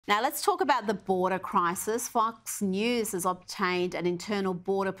Now, let's talk about the border crisis. Fox News has obtained an internal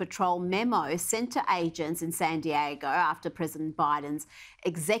Border Patrol memo sent to agents in San Diego after President Biden's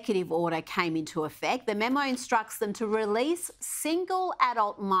executive order came into effect. The memo instructs them to release single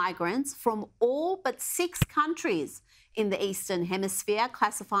adult migrants from all but 6 countries in the Eastern Hemisphere,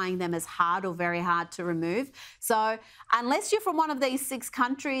 classifying them as hard or very hard to remove. So unless you're from one of these 6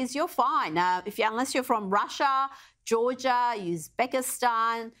 countries, you're fine. Unless you're from Russia, Georgia,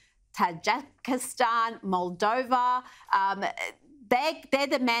 Uzbekistan, Tajikistan, Moldova. They're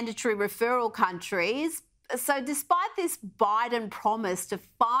the mandatory referral countries. So despite this Biden promise to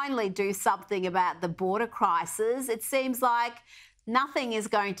finally do something about the border crisis, it seems like nothing is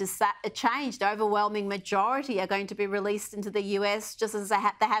going to change. The overwhelming majority are going to be released into the US just as they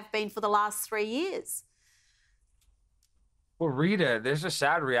have been for the last 3 years. Well, Rita, there's a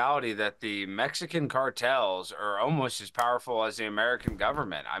sad reality that the Mexican cartels are almost as powerful as the American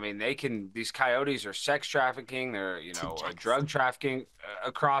government. I mean, these coyotes are sex trafficking, they're, drug trafficking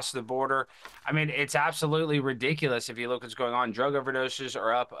across the border. I mean, it's absolutely ridiculous if you look what's going on. Drug overdoses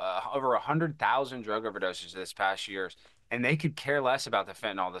are up over 100,000 drug overdoses this past year. And they could care less about the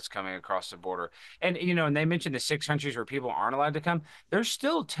fentanyl that's coming across the border. And they mentioned the 6 countries where people aren't allowed to come. There's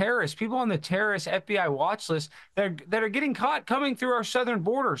still terrorists, people on the terrorist FBI watch list that are getting caught coming through our southern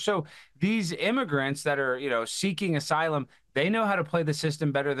border. So these immigrants that are, seeking asylum, they know how to play the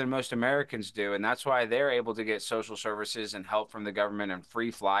system better than most Americans do. And that's why they're able to get social services and help from the government and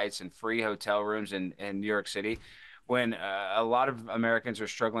free flights and free hotel rooms in New York City when a lot of Americans are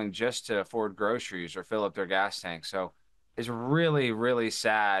struggling just to afford groceries or fill up their gas tank. So is really, really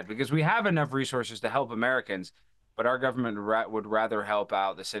sad because we have enough resources to help Americans, but our government would rather help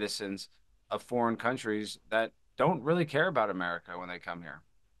out the citizens of foreign countries that don't really care about America when they come here.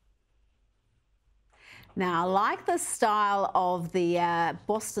 Now, I like the style of the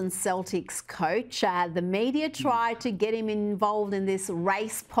Boston Celtics coach. The media tried to get him involved in this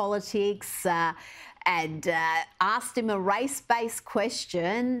race politics and asked him a race-based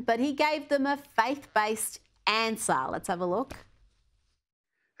question, but he gave them a faith-based answer. Let's have a look.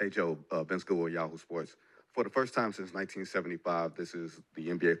 Hey, Joe, Ben School with Yahoo Sports. For the first time since 1975, this is the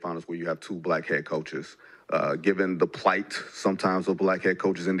NBA Finals where you have 2 black head coaches. Given the plight sometimes of black head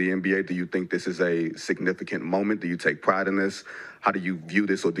coaches in the NBA, do you think this is a significant moment? Do you take pride in this? How do you view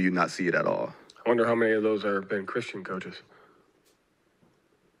this, or do you not see it at all? I wonder how many of those have been Christian coaches.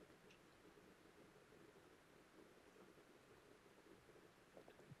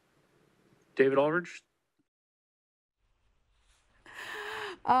 David Aldridge?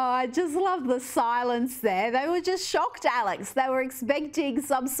 Oh, I just love the silence there. They were just shocked, Alex. They were expecting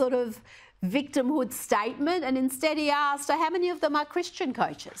some sort of victimhood statement, and instead he asked, how many of them are Christian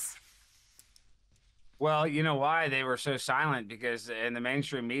coaches? Well, you know why they were so silent? Because in the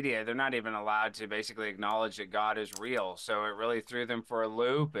mainstream media, they're not even allowed to basically acknowledge that God is real. So it really threw them for a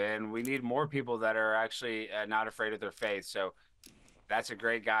loop, and we need more people that are actually not afraid of their faith. So that's a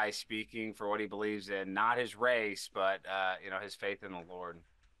great guy speaking for what he believes in, not his race, but his faith in the Lord.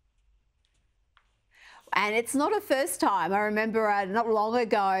 And it's not a first time. I remember not long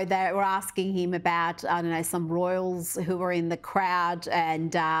ago they were asking him about, I don't know, some royals who were in the crowd,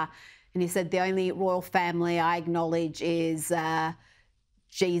 and he said the only royal family I acknowledge is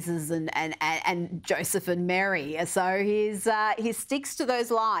Jesus and Joseph and Mary. So he sticks to those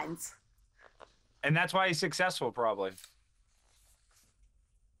lines. And that's why he's successful, probably.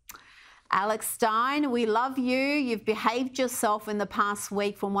 Alex Stein, we love you. You've behaved yourself in the past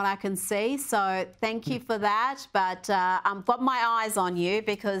week from what I can see, so thank you for that. But I've got my eyes on you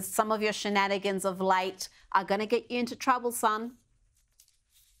because some of your shenanigans of late are going to get you into trouble, son.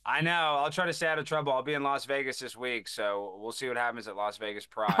 I know. I'll try to stay out of trouble. I'll be in Las Vegas this week, so we'll see what happens at Las Vegas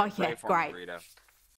Pride. Oh, yeah, Pray for great. me, Rita.